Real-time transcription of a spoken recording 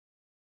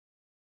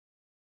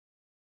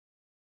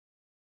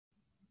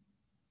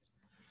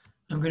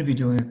I'm going to be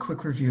doing a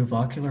quick review of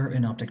ocular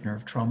and optic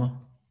nerve trauma.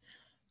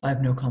 I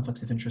have no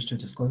conflicts of interest to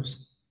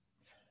disclose.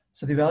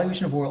 So the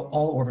evaluation of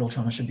all orbital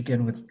trauma should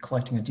begin with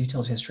collecting a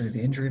detailed history of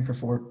the injury and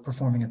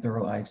performing a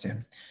thorough eye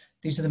exam.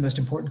 These are the most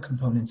important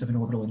components of an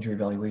orbital injury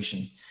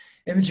evaluation.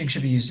 Imaging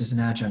should be used as an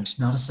adjunct,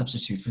 not a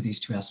substitute for these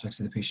two aspects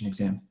of the patient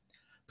exam.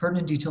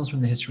 Pertinent details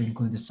from the history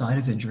include the site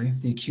of injury,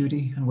 the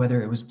acuity, and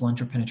whether it was blunt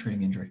or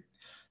penetrating injury.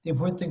 The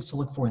important things to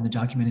look for in the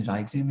documented eye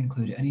exam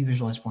include any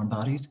visualized foreign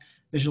bodies,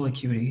 visual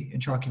acuity,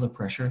 intraocular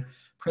pressure,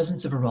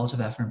 presence of a relative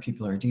afferent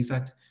pupillary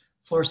defect,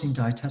 fluorescein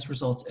dye test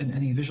results, and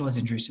any visualized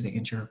injuries to the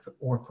anterior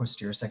or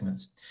posterior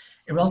segments.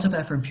 A relative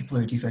afferent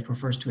pupillary defect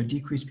refers to a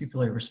decreased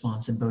pupillary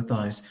response in both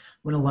eyes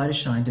when a light is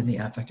shined in the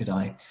affected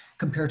eye,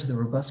 compared to the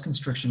robust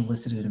constriction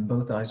elicited in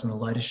both eyes when a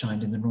light is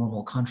shined in the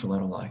normal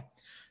contralateral eye.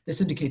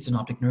 This indicates an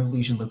optic nerve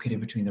lesion located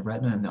between the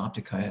retina and the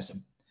optic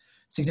chiasm.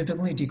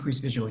 Significantly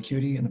decreased visual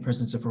acuity and the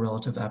presence of a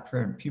relative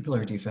afferent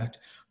pupillary defect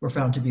were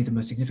found to be the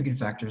most significant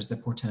factors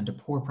that portend a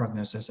poor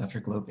prognosis after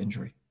globe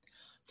injury.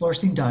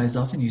 Fluorescein dye is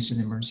often used in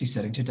the emergency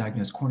setting to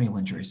diagnose corneal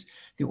injuries.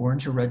 The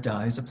orange or red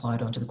dye is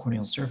applied onto the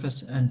corneal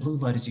surface, and blue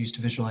light is used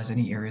to visualize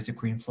any areas of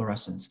green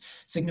fluorescence,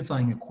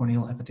 signifying a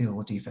corneal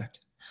epithelial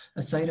defect.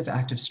 A site of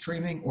active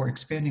streaming or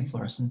expanding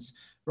fluorescence,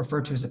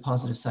 referred to as a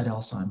positive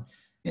Seidel sign,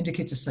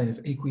 indicates a site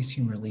of aqueous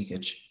humor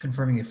leakage,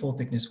 confirming a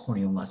full-thickness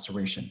corneal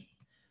laceration.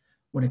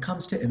 When it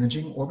comes to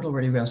imaging, orbital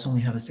radiographs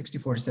only have a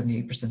 64 to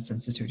 78%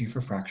 sensitivity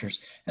for fractures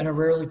and are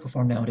rarely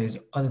performed nowadays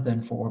other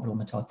than for orbital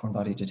metallic foreign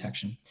body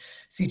detection.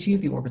 CT of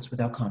the orbits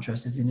without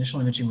contrast is the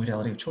initial imaging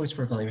modality of choice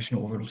for evaluation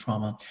of orbital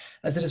trauma,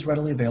 as it is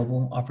readily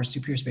available, offers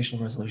superior spatial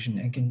resolution,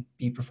 and can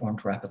be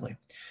performed rapidly.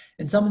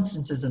 In some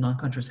instances, a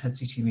non-contrast head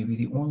CT may be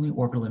the only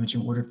orbital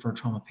imaging ordered for a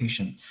trauma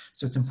patient,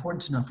 so it's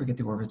important to not forget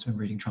the orbits when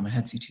reading trauma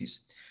head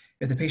CTs.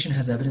 If the patient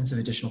has evidence of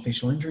additional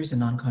facial injuries, a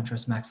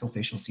non-contrast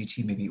maxillofacial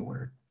CT may be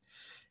ordered.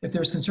 If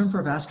there is concern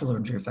for a vascular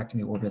injury affecting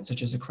the orbit,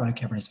 such as a carotid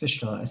cavernous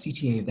fistula, a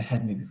CTA of the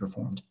head may be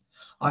performed.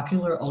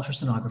 Ocular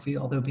ultrasonography,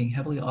 although being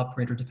heavily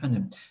operator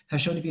dependent,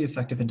 has shown to be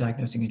effective in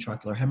diagnosing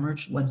intraocular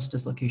hemorrhage, lens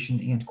dislocation,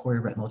 and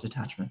chorioretinal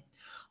detachment.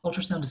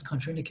 Ultrasound is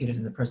contraindicated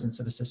in the presence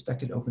of a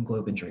suspected open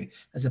globe injury,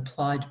 as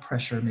applied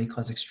pressure may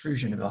cause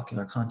extrusion of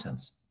ocular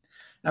contents.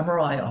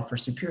 MRI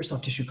offers superior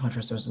soft tissue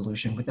contrast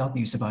resolution without the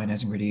use of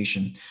ionizing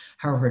radiation.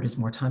 However, it is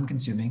more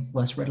time-consuming,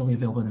 less readily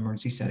available in the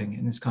emergency setting,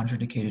 and is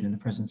contraindicated in the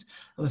presence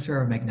of a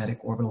ferromagnetic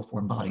orbital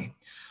foreign body.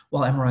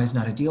 While MRI is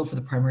not ideal for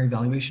the primary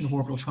evaluation of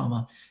orbital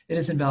trauma, it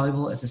is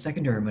invaluable as a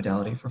secondary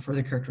modality for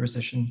further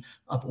characterization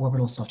of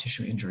orbital soft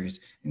tissue injuries,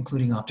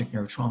 including optic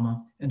nerve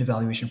trauma and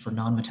evaluation for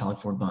non-metallic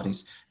foreign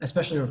bodies,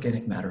 especially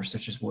organic matter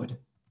such as wood.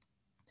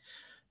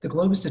 The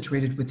globe is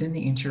situated within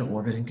the anterior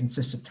orbit and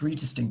consists of three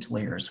distinct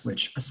layers,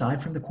 which, aside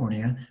from the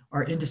cornea,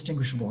 are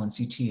indistinguishable on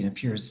CT and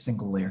appear as a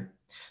single layer.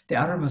 The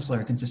outermost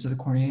layer consists of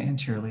the cornea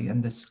anteriorly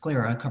and the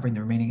sclera covering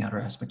the remaining outer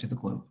aspect of the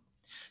globe.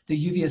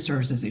 The uvea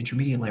serves as the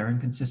intermediate layer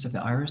and consists of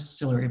the iris,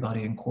 ciliary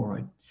body, and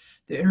choroid.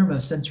 The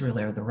innermost sensory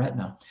layer, the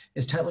retina,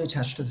 is tightly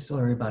attached to the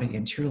ciliary body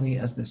anteriorly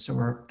as the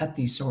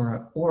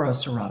ora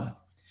serrata.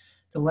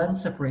 The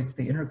lens separates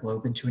the inner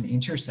globe into an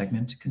anterior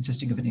segment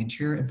consisting of an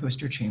anterior and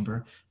posterior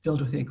chamber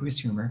filled with aqueous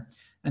humor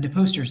and a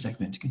posterior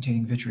segment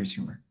containing vitreous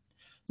humor.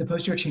 The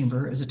posterior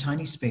chamber is a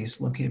tiny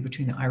space located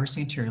between the iris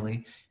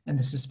anteriorly and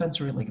the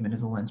suspensory ligament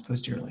of the lens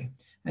posteriorly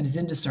and is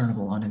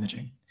indiscernible on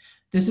imaging.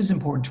 This is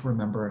important to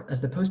remember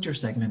as the posterior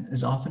segment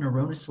is often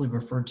erroneously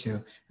referred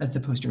to as the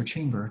posterior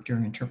chamber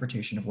during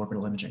interpretation of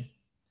orbital imaging.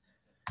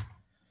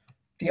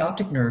 The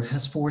optic nerve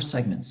has four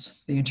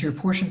segments. The anterior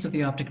portions of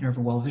the optic nerve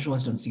are well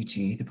visualized on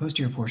CT. The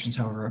posterior portions,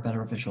 however, are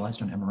better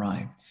visualized on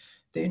MRI.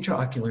 The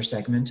intraocular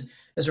segment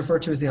is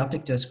referred to as the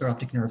optic disc or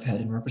optic nerve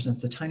head and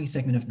represents the tiny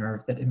segment of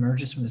nerve that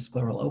emerges from the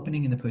scleral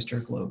opening in the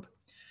posterior globe.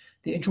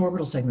 The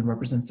intraorbital segment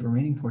represents the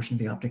remaining portion of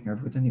the optic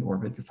nerve within the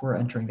orbit before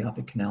entering the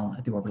optic canal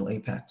at the orbital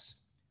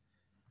apex.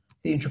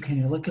 The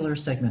intracanalicular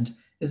segment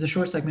is the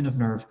short segment of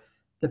nerve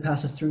that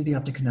passes through the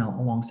optic canal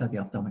alongside the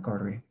ophthalmic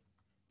artery.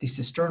 The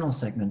cisternal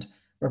segment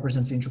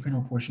represents the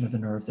intracranial portion of the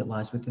nerve that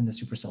lies within the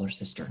suprasellar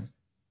cistern.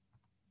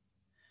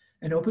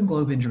 An open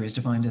globe injury is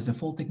defined as a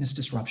full-thickness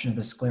disruption of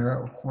the sclera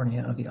or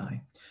cornea of the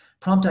eye.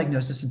 Prompt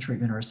diagnosis and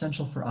treatment are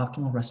essential for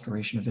optimal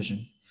restoration of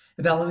vision.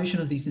 Evaluation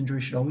of these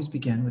injuries should always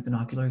begin with an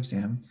ocular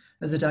exam,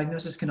 as the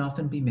diagnosis can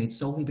often be made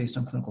solely based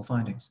on clinical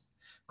findings.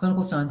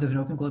 Clinical signs of an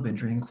open globe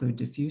injury include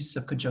diffuse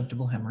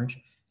subconjunctival hemorrhage,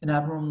 an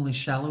abnormally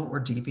shallow or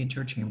deep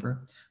anterior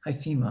chamber,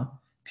 hyphema,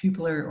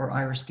 pupillary or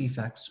iris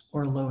defects,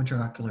 or low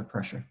intraocular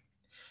pressure.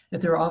 If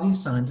there are obvious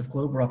signs of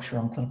globe rupture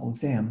on clinical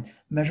exam,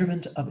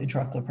 measurement of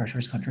intraocular pressure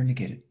is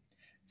contraindicated.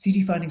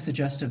 CT findings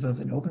suggestive of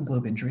an open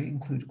globe injury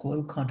include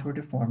globe contour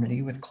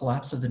deformity with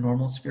collapse of the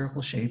normal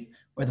spherical shape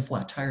or the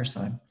flat tire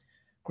sign,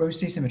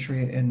 gross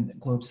asymmetry in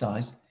globe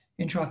size,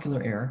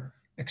 intraocular error,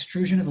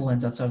 extrusion of the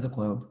lens outside of the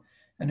globe,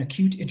 an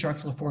acute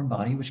intraocular foreign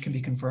body which can be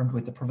confirmed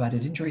with the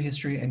provided injury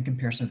history and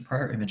comparison with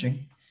prior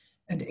imaging,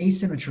 and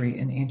asymmetry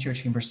in anterior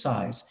chamber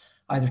size,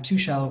 either too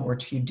shallow or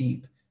too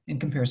deep, in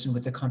comparison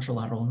with the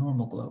contralateral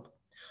normal globe.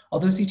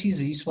 Although CT is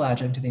a useful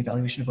adjunct in the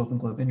evaluation of open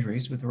globe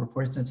injuries with a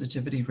reported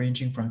sensitivity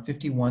ranging from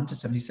 51 to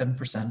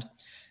 77%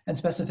 and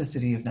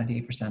specificity of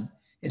 98%,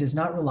 it is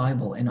not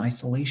reliable in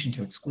isolation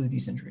to exclude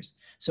these injuries.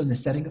 So in the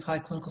setting of high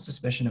clinical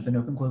suspicion of an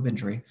open globe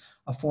injury,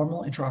 a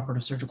formal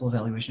intraoperative surgical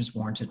evaluation is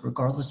warranted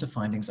regardless of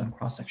findings on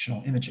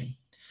cross-sectional imaging.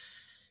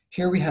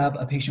 Here we have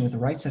a patient with a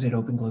right-sided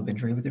open globe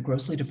injury with a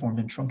grossly deformed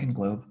and shrunken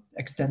globe,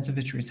 extensive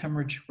vitreous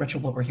hemorrhage,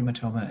 retrobulbar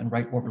hematoma, and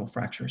right orbital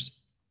fractures.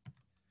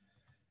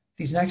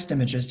 These next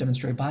images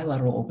demonstrate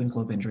bilateral open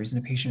globe injuries in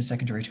a patient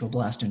secondary to a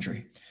blast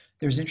injury.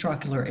 There's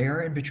intraocular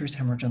air and vitreous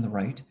hemorrhage on the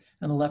right,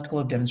 and the left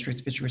globe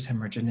demonstrates vitreous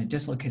hemorrhage in a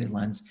dislocated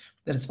lens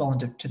that has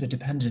fallen to the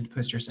dependent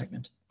posterior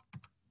segment.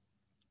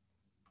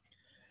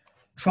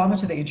 Trauma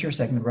to the anterior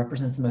segment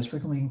represents the most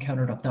frequently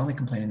encountered ophthalmic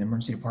complaint in the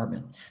emergency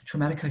department.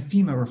 Traumatic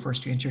hyphema refers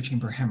to anterior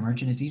chamber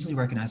hemorrhage and is easily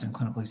recognized on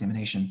clinical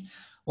examination.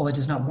 While it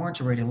does not warrant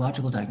a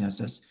radiological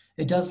diagnosis,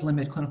 it does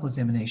limit clinical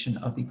examination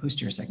of the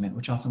posterior segment,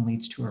 which often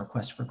leads to a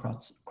request for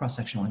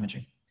cross-sectional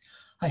imaging.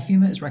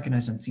 Hyphema is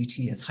recognized on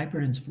CT as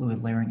hyperdense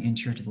fluid layering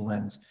anterior to the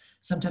lens,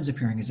 sometimes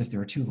appearing as if there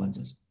are two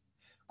lenses.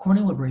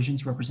 Corneal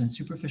abrasions represent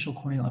superficial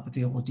corneal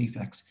epithelial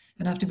defects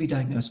and have to be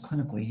diagnosed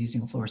clinically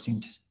using a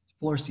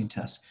fluorescein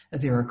test,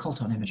 as they are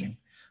occult on imaging.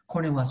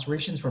 Corneal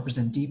lacerations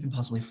represent deep and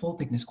possibly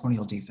full-thickness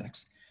corneal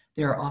defects.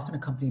 They are often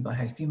accompanied by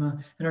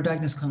hyphema and are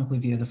diagnosed clinically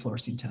via the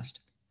fluorescein test.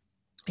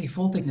 A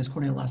full-thickness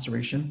corneal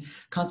laceration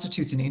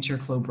constitutes an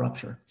anterior globe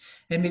rupture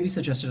and may be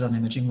suggested on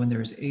imaging when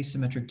there is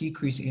asymmetric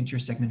decrease in anterior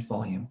segment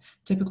volume,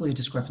 typically a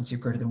discrepancy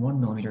of greater than 1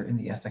 millimeter in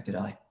the affected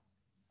eye.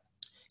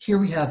 Here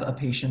we have a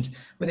patient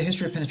with a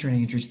history of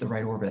penetrating injury to the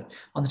right orbit.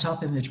 On the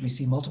top image, we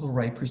see multiple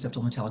right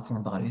preseptal metallic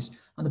foreign bodies.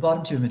 On the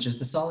bottom two images,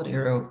 the solid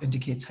arrow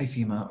indicates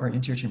hyphema or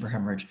anterior chamber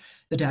hemorrhage,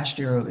 the dashed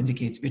arrow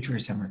indicates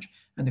vitreous hemorrhage,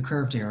 and the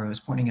curved arrow is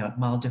pointing out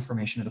mild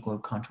deformation of the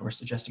globe contour,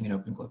 suggesting an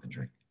open globe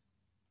injury.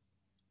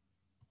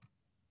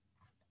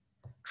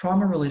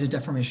 Trauma-related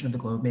deformation of the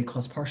globe may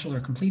cause partial or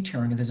complete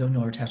tearing of the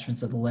zonular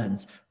attachments of the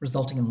lens,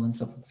 resulting in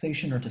lens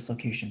subluxation or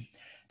dislocation.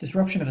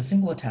 Disruption of a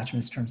single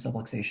attachment is termed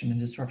subluxation, and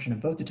disruption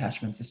of both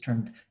attachments is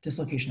termed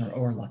dislocation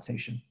or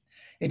luxation.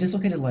 A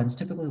dislocated lens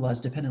typically lies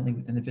dependently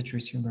within the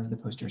vitreous humor of the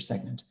posterior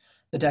segment.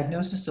 The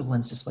diagnosis of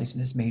lens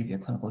displacement is made via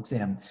clinical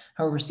exam.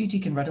 However,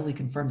 CT can readily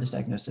confirm this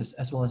diagnosis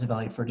as well as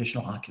evaluate for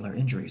additional ocular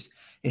injuries.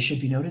 It should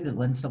be noted that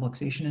lens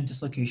subluxation and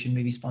dislocation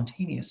may be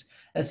spontaneous,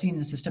 as seen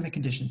in systemic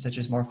conditions such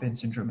as Marfan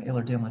syndrome,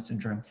 Ehlers-Danlos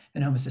syndrome,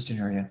 and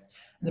homocystinuria.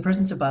 In the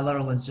presence of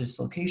bilateral lens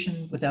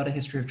dislocation without a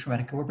history of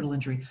traumatic orbital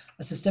injury,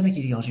 a systemic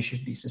etiology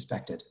should be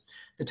suspected.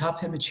 The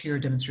top image here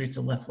demonstrates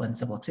a left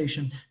lens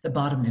subluxation. The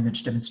bottom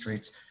image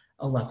demonstrates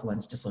a left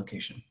lens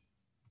dislocation.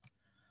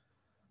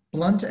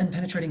 Blunt and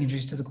penetrating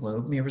injuries to the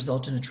globe may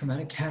result in a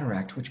traumatic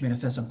cataract, which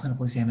manifests on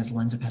clinical exam as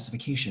lens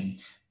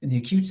opacification. In the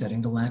acute setting,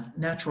 the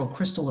natural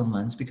crystalline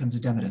lens becomes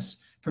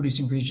edematous,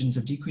 producing regions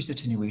of decreased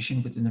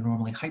attenuation within the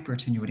normally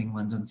hyperattenuating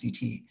lens on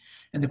CT.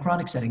 In the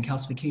chronic setting,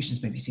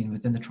 calcifications may be seen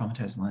within the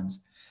traumatized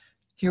lens.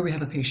 Here we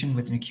have a patient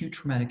with an acute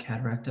traumatic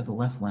cataract of the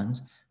left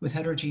lens with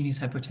heterogeneous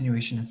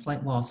hyperattenuation and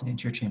slight loss in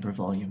anterior chamber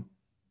volume.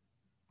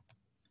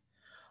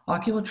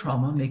 Ocular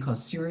trauma may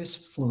cause serous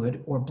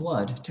fluid or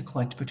blood to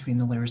collect between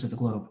the layers of the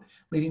globe,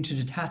 leading to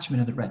detachment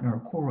of the retina or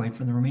choroid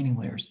from the remaining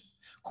layers.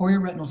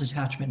 Chorioretinal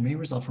detachment may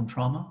result from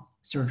trauma,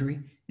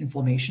 surgery,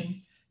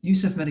 inflammation,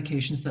 use of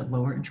medications that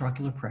lower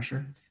intraocular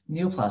pressure,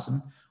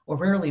 neoplasm, or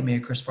rarely may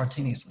occur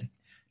spontaneously.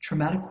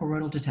 Traumatic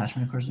choroidal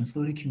detachment occurs when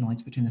fluid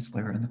accumulates between the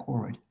sclera and the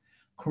choroid.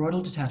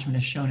 Choroidal detachment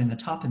is shown in the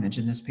top image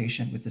in this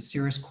patient with the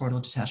serous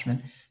choroidal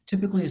detachment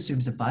typically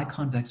assumes a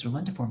biconvex or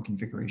lentiform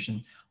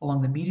configuration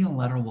along the medial and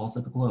lateral walls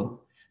of the globe,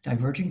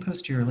 diverging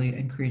posteriorly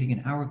and creating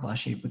an hourglass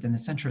shape within the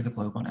center of the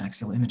globe on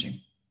axial imaging.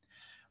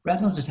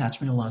 Retinal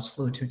detachment allows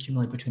fluid to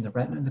accumulate between the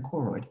retina and the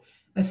choroid,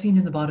 as seen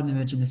in the bottom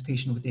image in this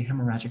patient with a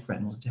hemorrhagic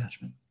retinal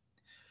detachment.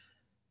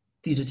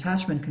 The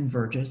detachment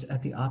converges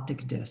at the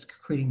optic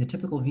disc, creating the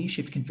typical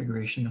V-shaped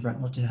configuration of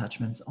retinal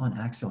detachments on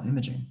axial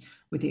imaging,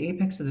 with the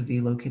apex of the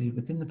V located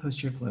within the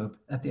posterior globe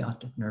at the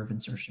optic nerve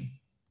insertion.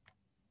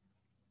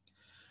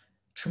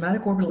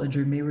 Traumatic orbital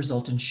injury may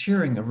result in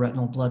shearing of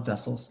retinal blood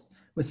vessels,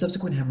 with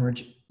subsequent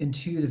hemorrhage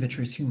into the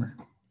vitreous humor.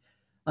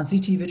 On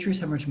CT, vitreous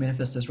hemorrhage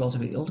manifests as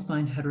relatively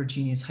ill-defined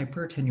heterogeneous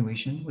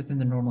hyperattenuation within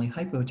the normally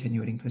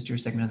hypoattenuating posterior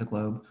segment of the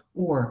globe,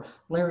 or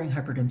layering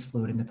hyperdense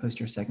fluid in the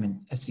posterior segment,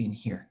 as seen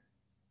here.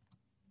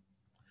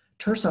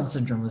 Terson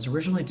syndrome was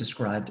originally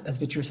described as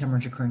vitreous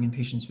hemorrhage occurring in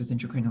patients with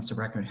intracranial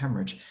subarachnoid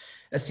hemorrhage,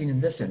 as seen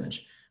in this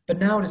image, but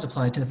now it is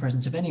applied to the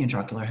presence of any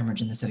intraocular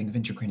hemorrhage in the setting of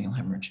intracranial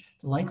hemorrhage.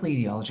 The likely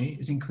etiology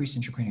is increased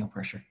intracranial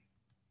pressure.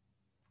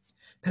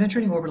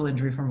 Penetrating orbital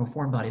injury from a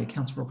foreign body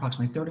accounts for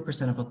approximately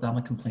 30% of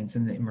ophthalmic complaints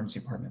in the emergency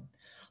department.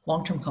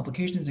 Long-term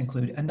complications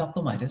include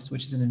endophthalmitis,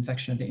 which is an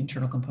infection of the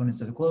internal components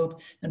of the globe,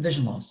 and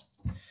vision loss.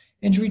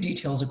 Injury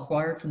details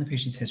acquired from the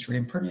patient's history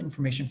and pertinent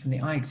information from the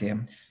eye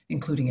exam,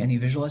 including any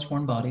visualized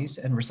foreign bodies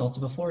and results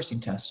of a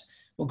fluorescein test,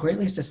 will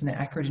greatly assist in the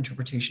accurate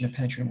interpretation of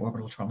penetrating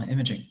orbital trauma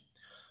imaging.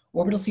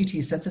 Orbital CT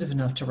is sensitive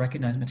enough to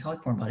recognize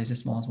metallic foreign bodies as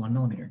small as 1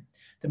 millimeter.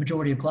 The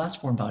majority of glass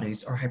foreign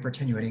bodies are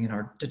hyperattenuating and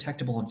are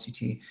detectable on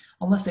CT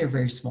unless they are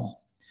very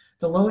small.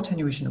 The low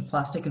attenuation of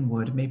plastic and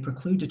wood may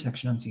preclude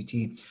detection on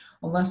CT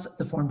unless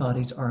the foreign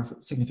bodies are of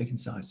significant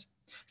size.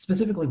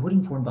 Specifically,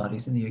 wooden foreign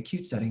bodies in the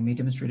acute setting may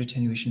demonstrate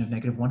attenuation of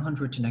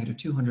 -100 to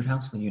 -200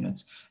 Hounsfield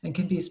units and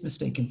can be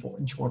mistaken for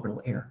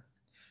intraorbital air.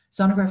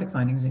 Sonographic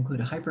findings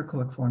include a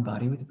hyperechoic foreign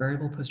body with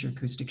variable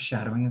posteroacoustic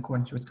shadowing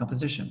according to its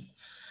composition.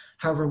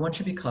 However, one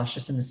should be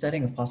cautious in the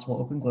setting of possible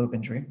open globe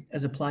injury,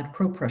 as applied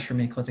probe pressure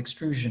may cause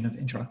extrusion of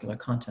intraocular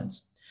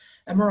contents.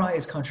 MRI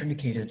is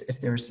contraindicated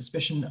if there is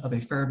suspicion of a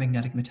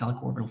ferromagnetic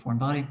metallic orbital foreign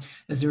body,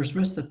 as there is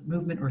risk that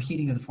movement or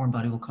heating of the foreign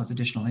body will cause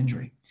additional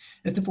injury.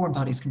 If the foreign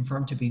body is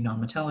confirmed to be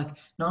non-metallic,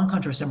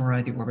 non-contrast MRI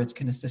of the orbits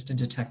can assist in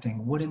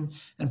detecting wooden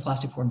and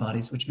plastic foreign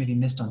bodies which may be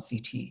missed on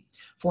CT.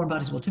 Foreign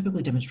bodies will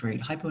typically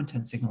demonstrate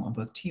hypointense signal on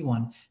both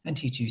T1 and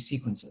T2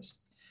 sequences.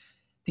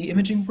 The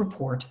imaging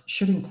report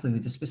should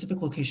include the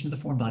specific location of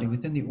the foreign body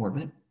within the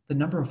orbit, the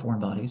number of foreign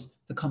bodies,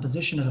 the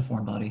composition of the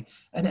foreign body,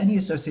 and any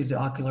associated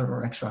ocular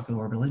or extraocular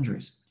orbital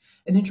injuries.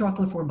 An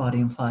intraocular foreign body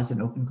implies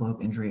an open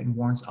globe injury and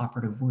warrants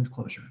operative wound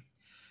closure.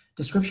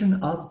 Description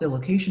of the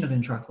location of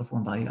intraocular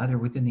foreign body, either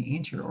within the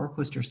anterior or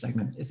posterior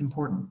segment, is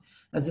important,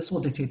 as this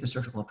will dictate the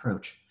surgical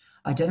approach.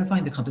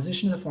 Identifying the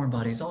composition of the foreign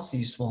body is also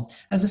useful,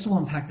 as this will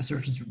impact the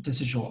surgeon's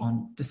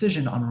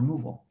decision on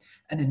removal.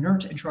 An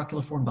inert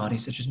intraocular foreign body,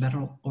 such as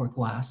metal or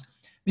glass,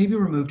 may be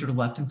removed or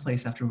left in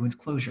place after wound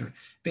closure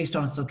based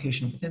on its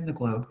location within the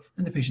globe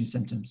and the patient's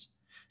symptoms.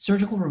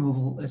 Surgical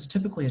removal is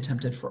typically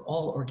attempted for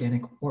all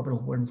organic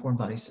orbital wooden foreign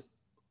bodies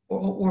or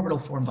orbital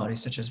foreign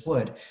bodies such as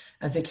wood,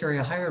 as they carry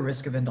a higher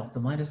risk of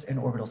endophthalmitis and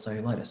orbital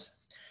cellulitis.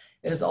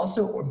 It is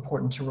also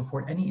important to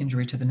report any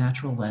injury to the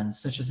natural lens,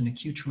 such as an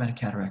acute traumatic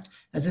cataract,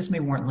 as this may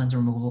warrant lens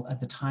removal at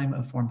the time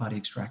of foreign body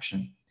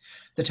extraction.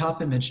 The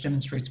top image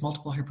demonstrates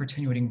multiple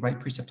hyperattenuating right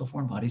preceptal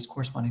foreign bodies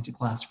corresponding to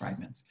glass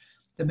fragments.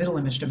 The middle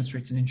image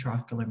demonstrates an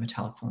intraocular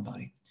metallic foreign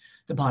body.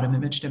 The bottom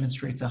image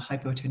demonstrates a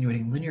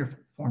hypoattenuating linear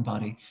foreign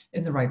body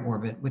in the right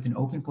orbit with an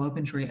open globe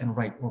injury and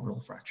right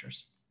orbital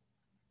fractures.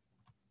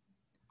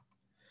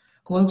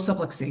 Globe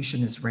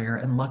subluxation is rare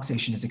and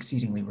luxation is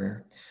exceedingly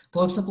rare.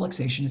 Globe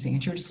subluxation is the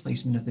anterior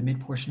displacement of the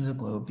mid-portion of the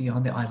globe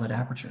beyond the eyelid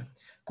aperture.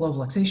 Globe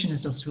luxation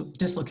is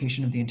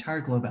dislocation of the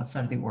entire globe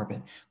outside of the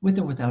orbit, with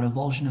or without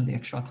avulsion of the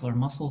extraocular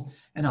muscles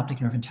and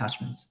optic nerve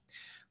attachments.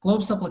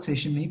 Globe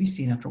subluxation may be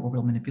seen after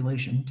orbital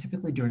manipulation,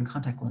 typically during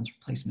contact lens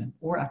replacement,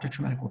 or after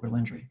traumatic orbital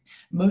injury.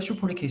 Most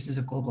reported cases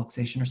of globe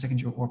luxation are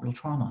secondary orbital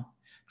trauma.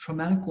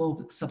 Traumatic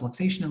globe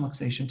subluxation and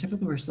luxation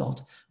typically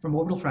result from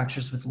orbital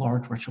fractures with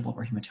large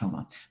retrobulbar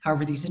hematoma.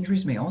 However, these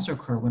injuries may also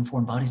occur when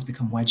foreign bodies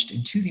become wedged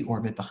into the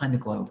orbit behind the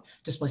globe,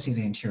 displacing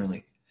it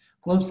anteriorly.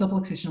 Globe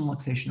subluxation and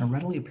luxation are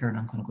readily apparent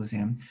on clinical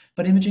exam,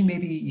 but imaging may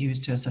be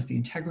used to assess the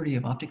integrity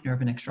of optic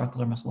nerve and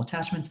extraocular muscle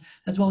attachments,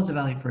 as well as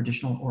evaluate for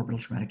additional orbital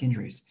traumatic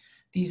injuries.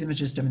 These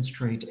images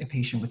demonstrate a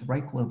patient with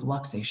right globe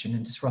luxation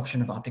and disruption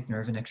of optic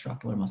nerve and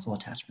extraocular muscle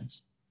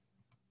attachments.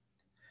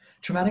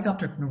 Traumatic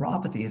optic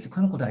neuropathy is a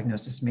clinical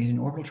diagnosis made in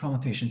orbital trauma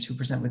patients who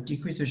present with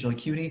decreased visual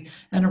acuity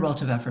and a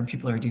relative afferent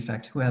pupillary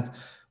defect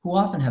who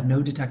often have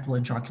no detectable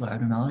intraocular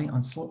abnormality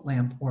on slit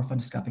lamp or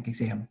fundoscopic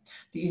exam.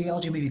 The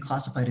etiology may be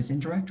classified as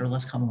indirect or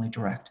less commonly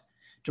direct.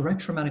 Direct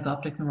traumatic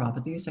optic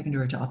neuropathy is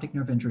secondary to optic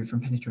nerve injury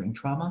from penetrating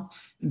trauma,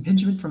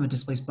 impingement from a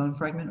displaced bone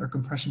fragment, or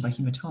compression by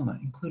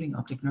hematoma, including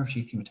optic nerve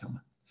sheath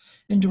hematoma.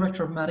 Indirect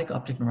traumatic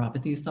optic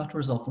neuropathy is thought to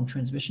result from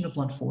transmission of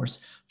blunt force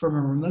from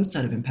a remote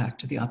site of impact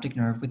to the optic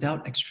nerve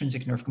without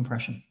extrinsic nerve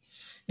compression.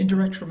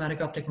 Indirect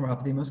traumatic optic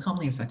neuropathy most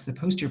commonly affects the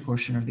posterior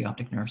portion of the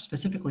optic nerve,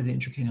 specifically the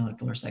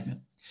intracanalicular segment.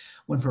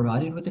 When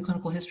provided with a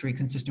clinical history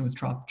consistent with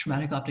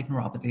traumatic optic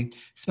neuropathy,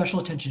 special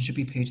attention should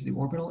be paid to the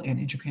orbital and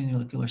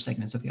intracanalicular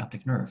segments of the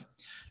optic nerve.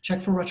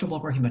 Check for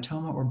retrobulbar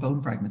hematoma or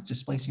bone fragments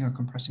displacing or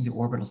compressing the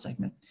orbital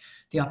segment.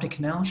 The optic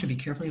canal should be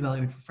carefully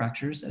evaluated for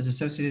fractures, as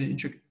associated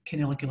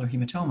intracanalicular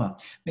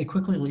hematoma may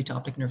quickly lead to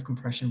optic nerve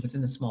compression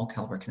within the small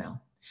caliber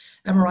canal.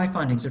 MRI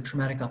findings of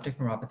traumatic optic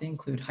neuropathy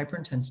include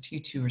hyperintense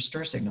T2 or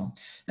stir signal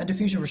and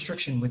diffusion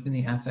restriction within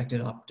the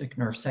affected optic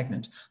nerve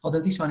segment, although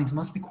these findings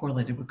must be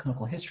correlated with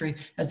clinical history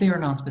as they are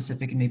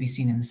nonspecific and may be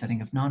seen in the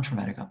setting of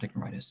non-traumatic optic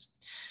neuritis.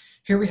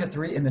 Here we have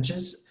 3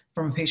 images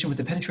from a patient with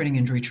a penetrating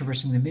injury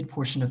traversing the mid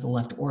portion of the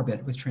left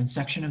orbit with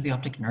transection of the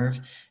optic nerve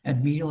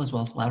and medial as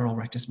well as lateral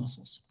rectus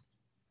muscles.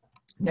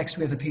 Next,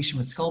 we have a patient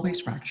with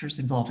skull-base fractures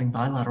involving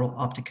bilateral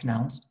optic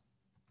canals.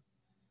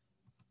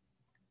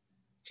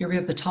 Here we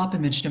have the top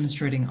image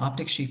demonstrating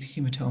optic sheath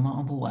hematoma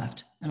on the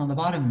left, and on the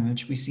bottom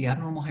image, we see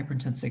abnormal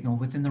hyperintense signal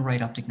within the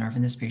right optic nerve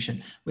in this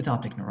patient with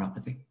optic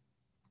neuropathy.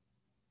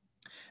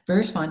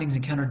 Various findings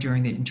encountered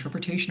during the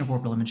interpretation of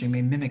orbital imaging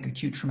may mimic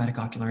acute traumatic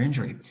ocular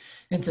injury.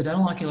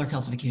 Incidental ocular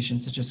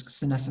calcifications, such as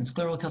senescent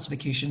scleral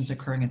calcifications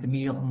occurring at the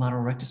medial and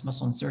lateral rectus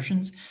muscle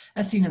insertions,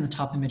 as seen in the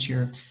top image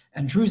here,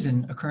 and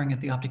drusen occurring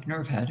at the optic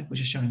nerve head,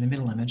 which is shown in the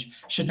middle image,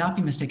 should not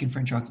be mistaken for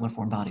intraocular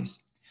foreign bodies.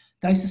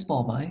 Thysis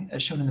bulbi,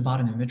 as shown in the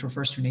bottom image,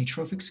 refers to an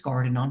atrophic,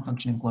 scarred, and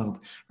non-functioning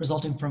globe,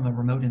 resulting from a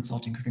remote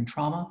insult including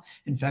trauma,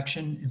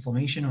 infection,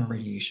 inflammation, or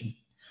radiation.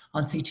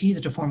 On CT,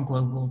 the deformed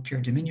globe will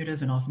appear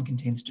diminutive and often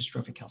contains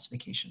dystrophic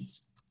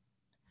calcifications.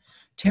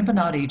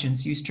 Tamponade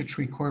agents used to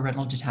treat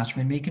chororetinal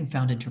detachment may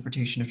confound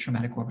interpretation of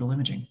traumatic orbital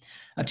imaging.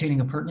 Obtaining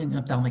a pertinent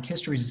ophthalmic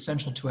history is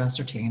essential to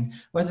ascertain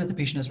whether the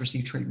patient has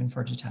received treatment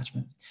for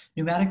detachment.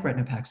 Pneumatic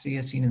retinopaxy,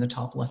 as seen in the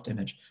top left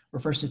image,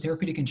 refers to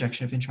therapeutic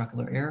injection of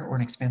intraocular air or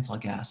an expansile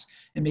gas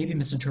and may be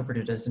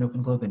misinterpreted as an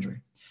open globe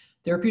injury.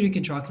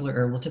 Therapeutic intraocular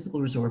air will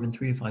typically resorb in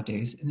 3 to 5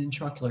 days, and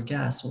intraocular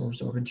gas will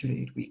resorb in 2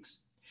 to 8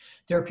 weeks.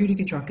 Therapeutic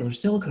intraocular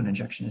silicone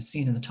injection, as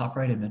seen in the top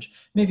right image,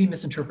 may be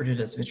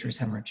misinterpreted as vitreous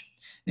hemorrhage.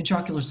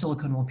 Intraocular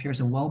silicone will appear as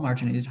a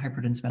well-marginated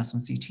hyperdense mass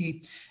on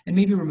CT and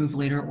may be removed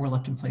later or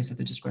left in place at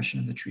the discretion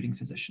of the treating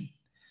physician.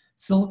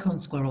 Silicone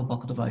scleral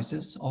buccal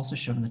devices, also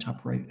shown in the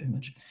top right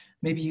image,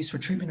 may be used for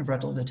treatment of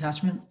retinal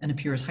detachment and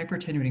appear as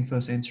hyperattenuating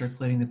foci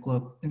encircling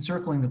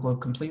the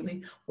globe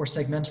completely or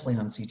segmentally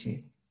on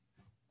CT.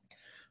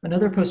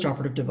 Another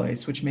postoperative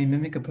device, which may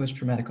mimic a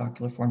post-traumatic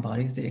ocular foreign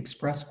body, is the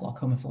express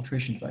glaucoma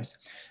filtration device,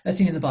 as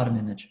seen in the bottom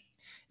image.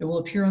 It will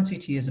appear on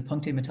CT as a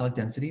punctate metallic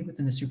density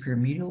within the superior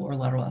medial or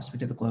lateral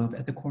aspect of the globe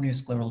at the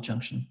corneoscleral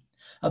junction.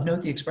 Of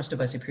note, the express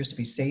device appears to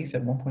be safe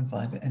at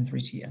 1.5 and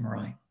 3T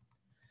MRI.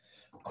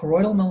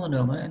 Choroidal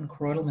melanoma and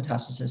choroidal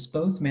metastasis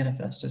both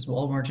manifest as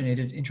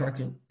well-marginated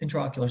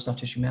intraocular soft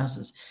tissue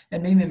masses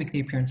and may mimic the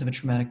appearance of a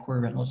traumatic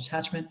chororetinal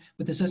detachment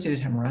with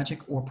associated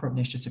hemorrhagic or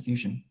propneous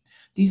diffusion.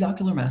 These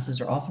ocular masses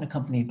are often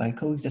accompanied by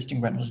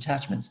coexisting retinal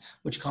detachments,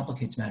 which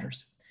complicates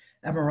matters.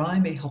 MRI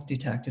may help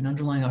detect an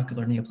underlying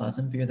ocular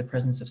neoplasm via the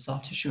presence of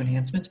soft tissue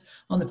enhancement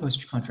on the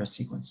post-contrast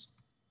sequence.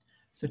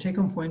 So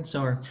take-home points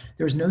are,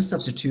 there is no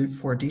substitute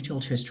for a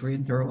detailed history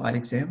and thorough eye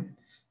exam.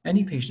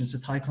 Any patients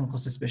with high clinical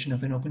suspicion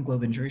of an open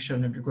globe injury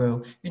should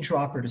undergo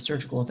intraoperative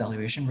surgical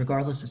evaluation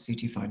regardless of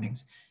CT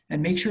findings,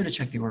 and make sure to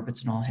check the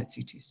orbits in all head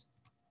CTs.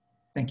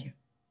 Thank you.